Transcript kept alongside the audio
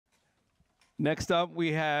Next up,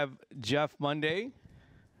 we have Jeff Monday,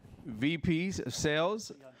 VP of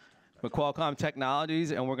Sales with Qualcomm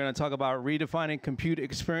Technologies, and we're going to talk about redefining compute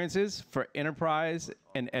experiences for enterprise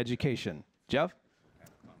and education. Jeff?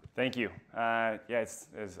 Thank you. Yes,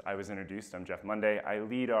 as I was introduced, I'm Jeff Monday. I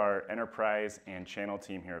lead our enterprise and channel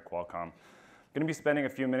team here at Qualcomm. I'm going to be spending a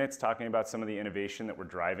few minutes talking about some of the innovation that we're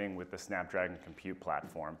driving with the Snapdragon Compute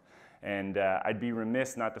Platform. And I'd be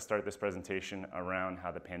remiss not to start this presentation around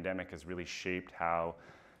how the pandemic has really shaped how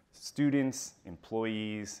students,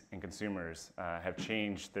 employees, and consumers have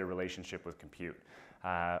changed their relationship with compute.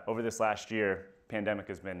 Over this last year, pandemic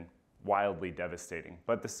has been wildly devastating,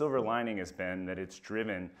 but the silver lining has been that it's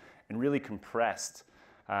driven and really compressed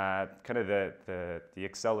kind of the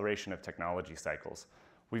acceleration of technology cycles.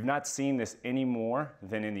 We've not seen this any more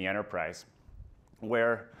than in the enterprise,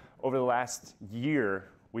 where over the last year,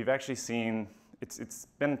 we've actually seen, it's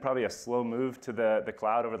been probably a slow move to the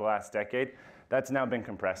cloud over the last decade. That's now been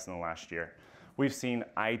compressed in the last year. We've seen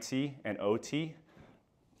IT and OT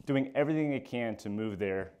doing everything they can to move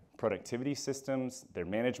their productivity systems, their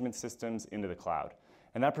management systems into the cloud.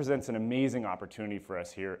 And that presents an amazing opportunity for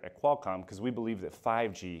us here at Qualcomm because we believe that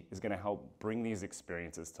 5G is going to help bring these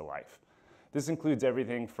experiences to life. This includes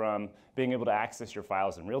everything from being able to access your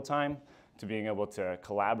files in real time, to being able to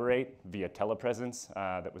collaborate via telepresence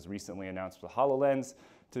that was recently announced with HoloLens,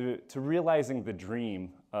 to realizing the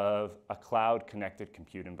dream of a cloud-connected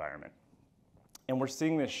compute environment. And we're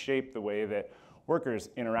seeing this shape the way that workers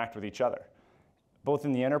interact with each other. Both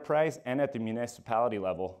in the enterprise and at the municipality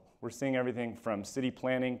level, we're seeing everything from city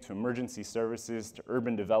planning to emergency services to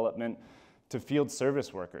urban development to field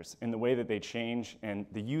service workers in the way that they change and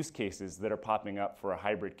the use cases that are popping up for a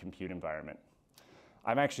hybrid compute environment.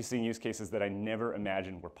 I'm actually seeing use cases that I never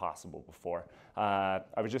imagined were possible before. I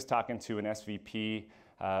was just talking to an SVP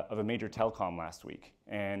of a major telecom last week,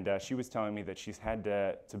 and she was telling me that she's had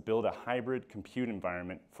to build a hybrid compute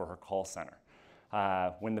environment for her call center.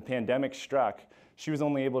 When the pandemic struck, she was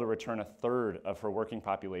only able to return a third of her working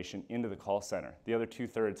population into the call center. The other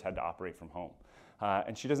 2/3 had to operate from home.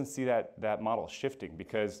 And she doesn't see that model shifting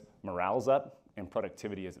because morale's up and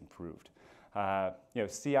productivity has improved.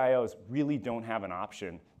 CIOs really don't have an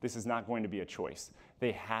option. This is not going to be a choice.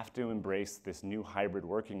 They have to embrace this new hybrid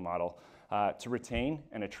working model to retain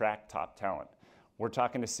and attract top talent. We're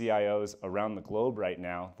talking to CIOs around the globe right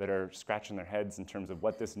now that are scratching their heads in terms of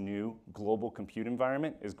what this new global compute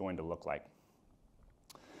environment is going to look like.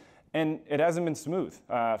 And it hasn't been smooth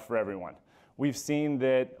for everyone. We've seen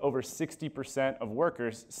that over 60% of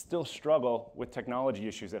workers still struggle with technology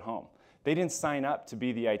issues at home. They didn't sign up to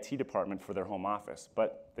be the IT department for their home office,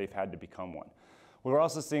 but they've had to become one. We're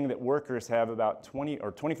also seeing that workers have about 20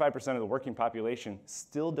 or 25% of the working population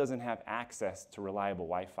still doesn't have access to reliable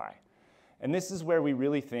Wi-Fi. And this is where we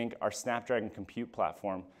really think our Snapdragon Compute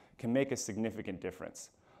Platform can make a significant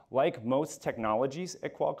difference. Like most technologies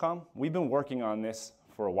at Qualcomm, we've been working on this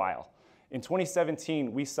for a while. In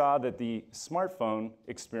 2017, we saw that the smartphone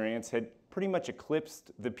experience had pretty much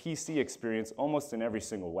eclipsed the PC experience almost in every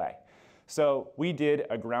single way. So we did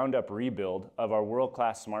a ground-up rebuild of our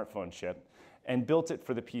world-class smartphone chip and built it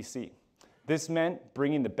for the PC. This meant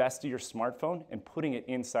bringing the best of your smartphone and putting it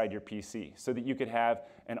inside your PC so that you could have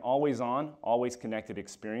an always-on, always-connected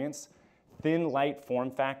experience, thin, light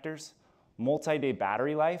form factors, multi-day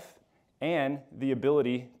battery life, and the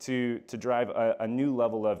ability to drive a new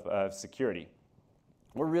level of security.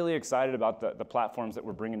 We're really excited about the platforms that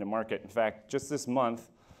we're bringing to market. In fact, just this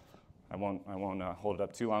month, I won't hold it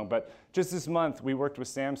up too long, but just this month, we worked with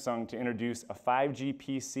Samsung to introduce a 5G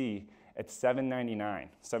PC at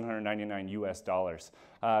 $799 US dollars.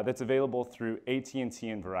 That's available through AT&T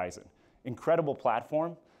and Verizon. Incredible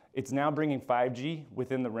platform. It's now bringing 5G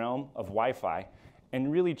within the realm of Wi-Fi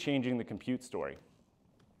and really changing the compute story.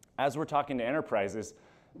 As we're talking to enterprises,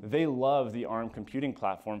 they love the ARM computing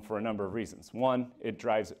platform for a number of reasons. One, it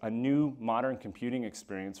drives a new modern computing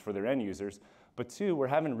experience for their end users. But two, we're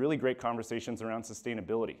having really great conversations around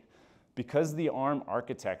sustainability. Because the ARM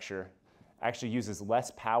architecture actually uses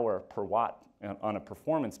less power per watt on a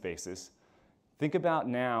performance basis, think about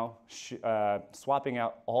now swapping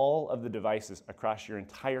out all of the devices across your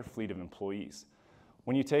entire fleet of employees.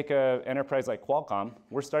 When you take an enterprise like Qualcomm,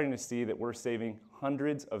 we're starting to see that we're saving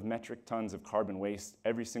hundreds of metric tons of carbon waste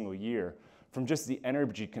every single year from just the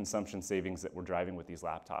energy consumption savings that we're driving with these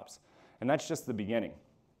laptops. And that's just the beginning.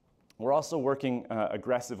 We're also working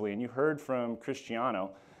aggressively, and you heard from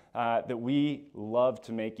Cristiano that we love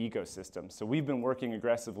to make ecosystems. So we've been working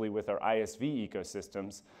aggressively with our ISV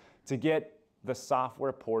ecosystems to get the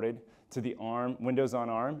software ported to the ARM, Windows on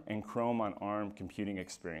ARM, and Chrome on ARM computing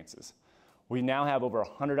experiences. We now have over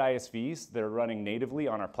 100 ISVs that are running natively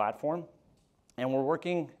on our platform. And we're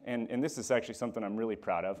working, and this is actually something I'm really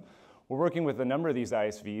proud of, we're working with a number of these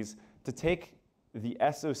ISVs to take the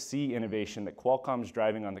SoC innovation that Qualcomm's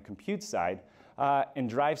driving on the compute side and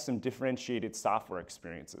drive some differentiated software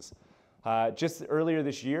experiences. Just earlier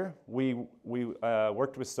this year, we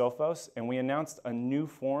worked with Sophos, and we announced a new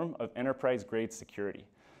form of enterprise-grade security.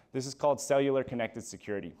 This is called cellular connected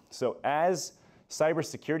security. So as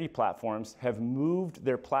cybersecurity platforms have moved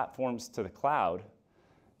their platforms to the cloud,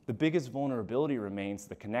 the biggest vulnerability remains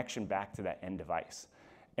the connection back to that end device.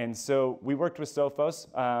 And so we worked with Sophos,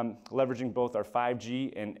 leveraging both our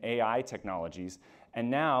 5G and AI technologies. And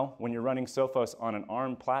now, when you're running Sophos on an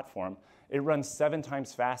ARM platform, it runs 7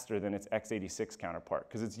 times faster than its x86 counterpart,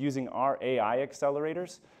 because it's using our AI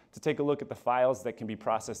accelerators to take a look at the files that can be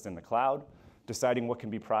processed in the cloud, deciding what can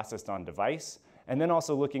be processed on device, and then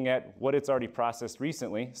also looking at what it's already processed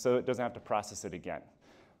recently so it doesn't have to process it again.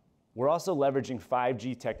 We're also leveraging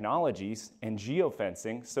 5G technologies and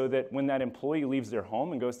geofencing so that when that employee leaves their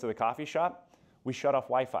home and goes to the coffee shop, we shut off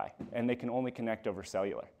Wi-Fi, and they can only connect over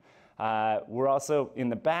cellular. We're also, in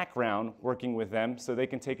the background, working with them so they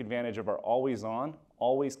can take advantage of our always-on,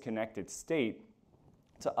 always-connected state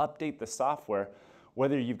to update the software,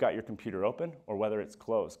 whether you've got your computer open or whether it's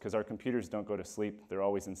closed, because our computers don't go to sleep. They're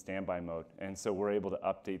always in standby mode, and so we're able to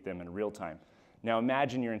update them in real time. Now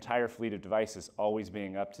imagine your entire fleet of devices always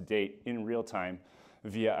being up to date in real time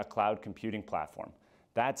via a cloud computing platform.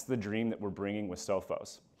 That's the dream that we're bringing with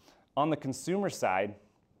Sophos. On the consumer side,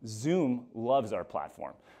 Zoom loves our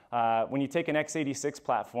platform. When you take an x86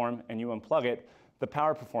 platform and you unplug it, the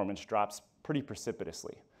power performance drops pretty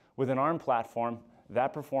precipitously. With an ARM platform,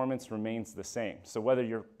 that performance remains the same. So whether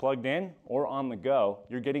you're plugged in or on the go,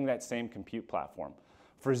 you're getting that same compute platform.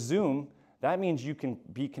 For Zoom, that means you can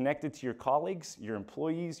be connected to your colleagues, your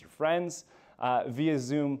employees, your friends via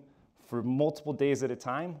Zoom for multiple days at a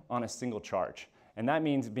time on a single charge. And that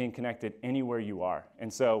means being connected anywhere you are.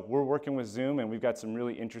 And so we're working with Zoom, and we've got some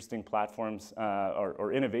really interesting platforms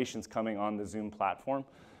or innovations coming on the Zoom platform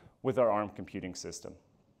with our ARM computing system.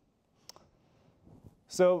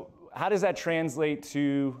 So how does that translate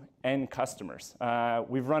to end customers?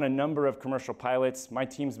 We've run a number of commercial pilots. My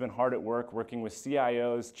team's been hard at work working with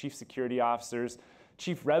CIOs, chief security officers,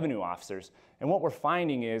 chief revenue officers. And what we're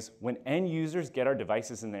finding is when end users get our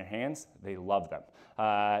devices in their hands, they love them.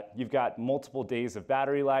 You've got multiple days of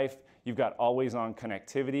battery life. You've got always-on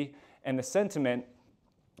connectivity. And the sentiment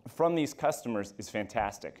from these customers is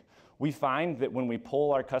fantastic. We find that when we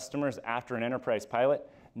poll our customers after an enterprise pilot,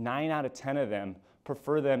 9 out of 10 of them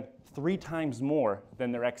prefer them 3 times more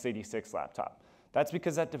than their x86 laptop. That's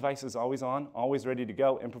because that device is always on, always ready to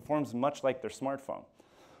go, and performs much like their smartphone.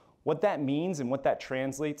 What that means and what that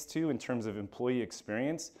translates to in terms of employee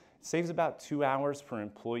experience, it saves about 2 hours per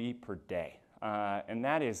employee per day. And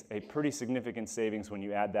that is a pretty significant savings when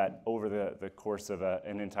you add that over the course of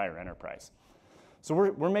an entire enterprise. So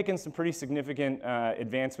we're making some pretty significant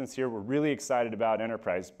advancements here. We're really excited about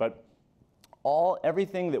enterprise, but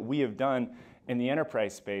everything that we have done in the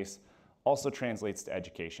enterprise space also translates to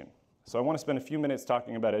education. So I want to spend a few minutes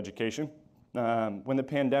talking about education. When the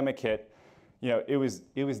pandemic hit, it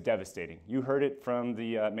was devastating. You heard it from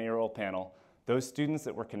the mayoral panel. Those students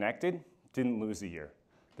that were connected didn't lose a year.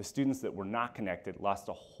 The students that were not connected lost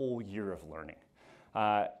a whole year of learning.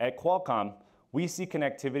 At Qualcomm, we see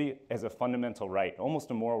connectivity as a fundamental right, almost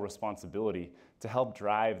a moral responsibility to help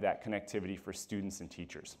drive that connectivity for students and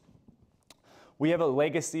teachers. We have a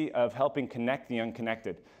legacy of helping connect the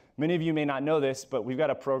unconnected. Many of you may not know this, but we've got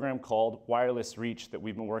a program called Wireless Reach that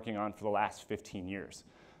we've been working on for the last 15 years.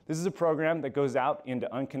 This is a program that goes out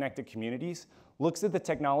into unconnected communities, looks at the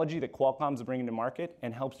technology that Qualcomm's bringing to market,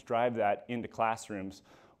 and helps drive that into classrooms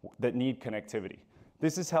that need connectivity.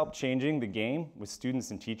 This has helped changing the game with students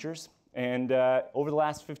and teachers. And over the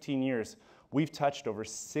last 15 years, we've touched over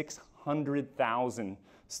 600,000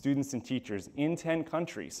 students and teachers in 10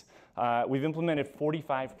 countries. We've implemented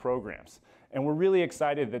 45 programs. And we're really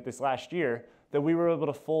excited that this last year that we were able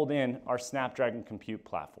to fold in our Snapdragon Compute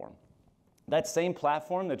Platform. That same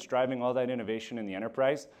platform that's driving all that innovation in the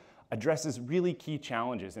enterprise addresses really key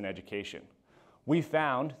challenges in education. We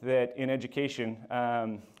found that in education,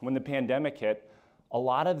 when the pandemic hit, a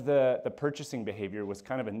lot of the purchasing behavior was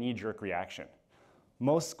kind of a knee-jerk reaction.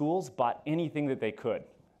 Most schools bought anything that they could.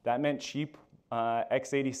 That meant cheap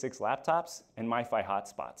x86 laptops and MiFi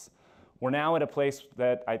hotspots. We're now at a place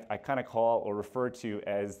that I kind of call or refer to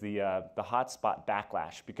as the Hotspot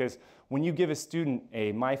Backlash, because when you give a student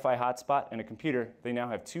a MiFi hotspot and a computer, they now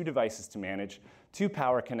have 2 devices to manage, 2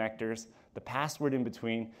 power connectors, the password in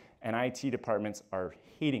between, and IT departments are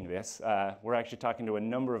hating this. We're actually talking to a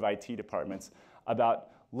number of IT departments about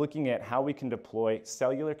looking at how we can deploy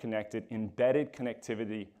cellular connected embedded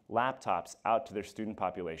connectivity laptops out to their student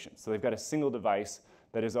population. So they've got a single device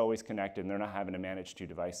that is always connected and they're not having to manage 2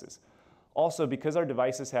 devices. Also, because our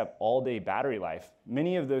devices have all-day battery life,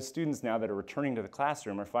 many of those students now that are returning to the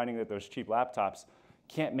classroom are finding that those cheap laptops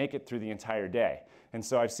can't make it through the entire day. And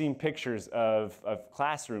so I've seen pictures of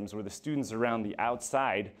classrooms where the students are around the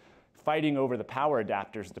outside fighting over the power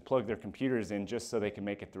adapters to plug their computers in just so they can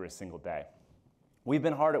make it through a single day. We've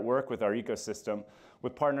been hard at work with our ecosystem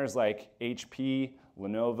with partners like HP,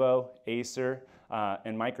 Lenovo, Acer,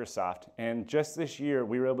 and Microsoft. And just this year,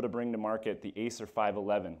 we were able to bring to market the Acer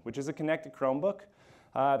 511, which is a connected Chromebook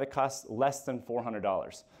that costs less than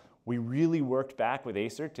 $400. We really worked back with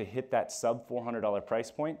Acer to hit that sub $400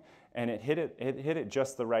 price point, and it hit it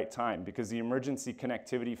just the right time because the Emergency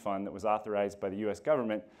Connectivity Fund that was authorized by the US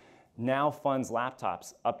government now funds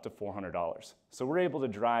laptops up to $400. So we're able to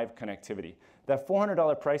drive connectivity. That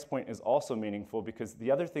 $400 price point is also meaningful because the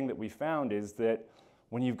other thing that we found is that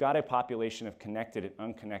when you've got a population of connected and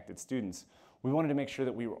unconnected students, we wanted to make sure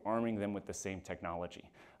that we were arming them with the same technology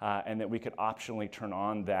and that we could optionally turn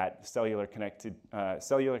on that cellular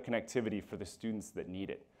connectivity for the students that need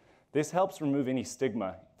it. This helps remove any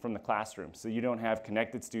stigma from the classroom so you don't have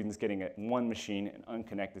connected students getting one machine and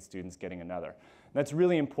unconnected students getting another. And that's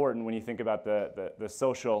really important when you think about the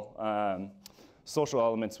social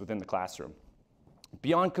elements within the classroom.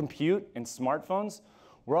 Beyond compute and smartphones,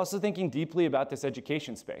 we're also thinking deeply about this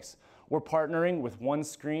education space. We're partnering with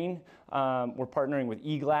OneScreen, we're partnering with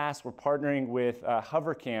eGlass, we're partnering with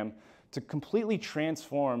HoverCam to completely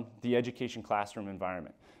transform the education classroom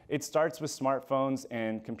environment. It starts with smartphones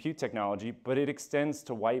and compute technology, but it extends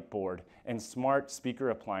to whiteboard and smart speaker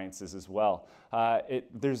appliances as well.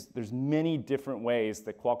 There's many different ways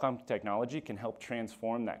that Qualcomm technology can help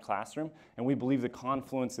transform that classroom, and we believe the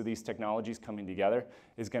confluence of these technologies coming together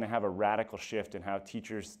is going to have a radical shift in how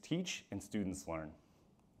teachers teach and students learn.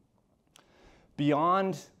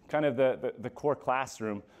 Beyond kind of the core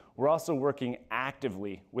classroom, we're also working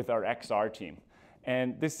actively with our XR team.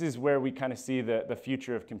 And this is where we kind of see the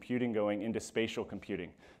future of computing going into spatial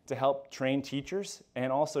computing to help train teachers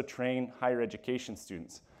and also train higher education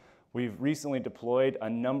students. We've recently deployed a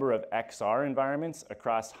number of XR environments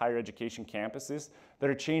across higher education campuses that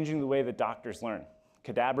are changing the way that doctors learn.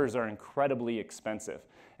 Cadavers are incredibly expensive.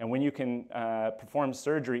 And when you can perform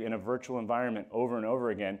surgery in a virtual environment over and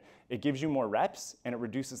over again, it gives you more reps and it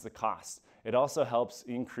reduces the cost. It also helps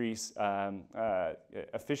increase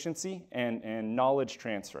efficiency and knowledge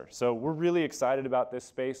transfer. So we're really excited about this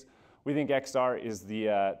space. We think XR is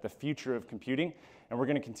the future of computing, and we're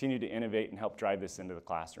going to continue to innovate and help drive this into the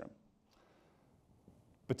classroom.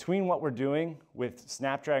 Between what we're doing with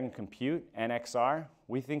Snapdragon Compute and XR,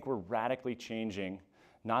 we think we're radically changing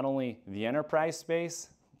not only the enterprise space,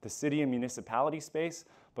 the city and municipality space,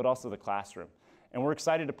 but also the classroom. And we're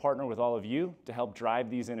excited to partner with all of you to help drive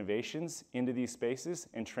these innovations into these spaces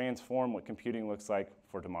and transform what computing looks like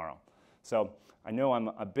for tomorrow. So I know I'm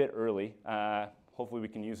a bit early. Hopefully we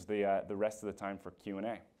can use the rest of the time for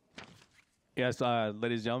Q&A. Yes,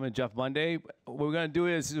 ladies and gentlemen, Jeff Monday. What we're going to do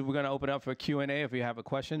is we're going to open up for Q&A. If you have a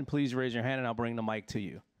question, please raise your hand and I'll bring the mic to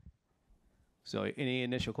you. So any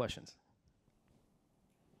initial questions?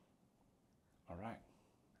 All right.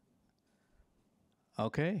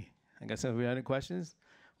 Okay. I guess if we have any questions.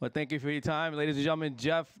 Well, thank you for your time. Ladies and gentlemen,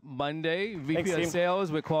 Jeff Monday, VP of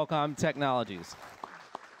Sales with Qualcomm Technologies.